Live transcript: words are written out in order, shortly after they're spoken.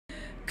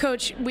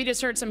Coach, we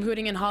just heard some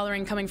hooting and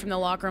hollering coming from the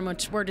locker room,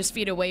 which we're just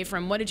feet away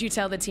from. What did you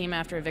tell the team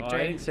after a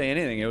victory? I didn't say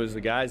anything. It was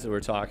the guys that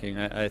were talking.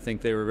 I think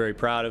they were very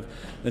proud of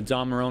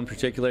Dom Marone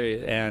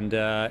particularly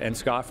and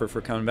Scoffer for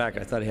coming back.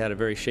 I thought he had a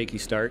very shaky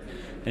start,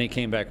 and he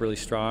came back really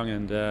strong.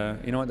 And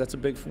you know what? That's a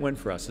big win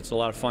for us. It's a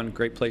lot of fun,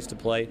 great place to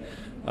play.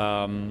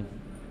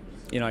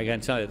 You know, I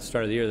can't tell you at the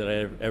start of the year that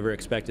I ever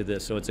expected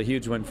this. So it's a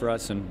huge win for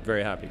us, and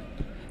very happy.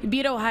 You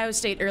beat Ohio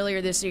State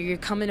earlier this year. You're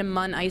coming to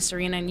Munn Ice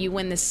Arena, and you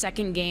win the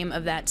second game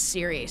of that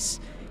series.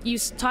 You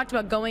talked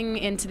about going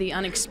into the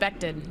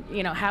unexpected.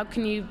 You know, how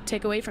can you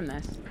take away from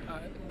this?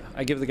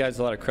 I give the guys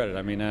a lot of credit.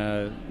 I mean,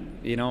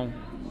 you know,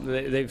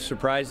 they've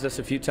surprised us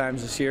a few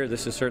times this year.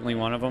 This is certainly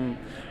one of them.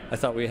 I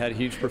thought we had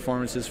huge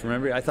performances from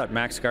everybody. I thought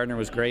Max Gardner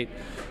was great.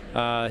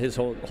 His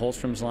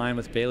Holstrom's line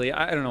with Bailey.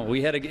 I don't know.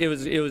 We had it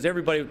was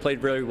everybody who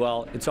played really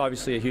well. It's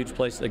obviously a huge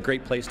place, a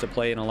great place to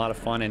play, and a lot of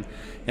fun.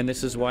 And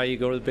this is why you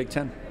go to the Big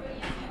Ten.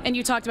 And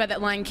you talked about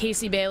that line,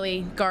 Casey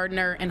Bailey,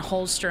 Gardner, and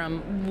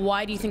Holstrom.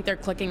 Why do you think they're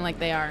clicking like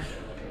they are?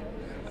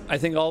 I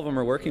think all of them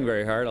are working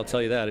very hard. I'll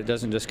tell you that. It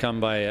doesn't just come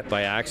by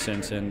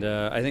accident. And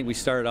I think we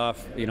started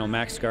off, you know,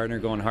 Max Gardner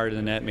going hard in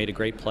the net, made a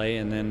great play,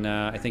 and then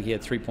I think he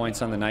had 3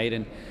 points on the night.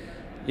 And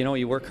you know,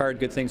 you work hard,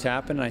 good things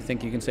happen, and I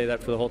think you can say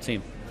that for the whole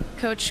team.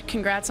 Coach,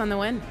 congrats on the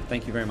win.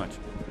 Thank you very much.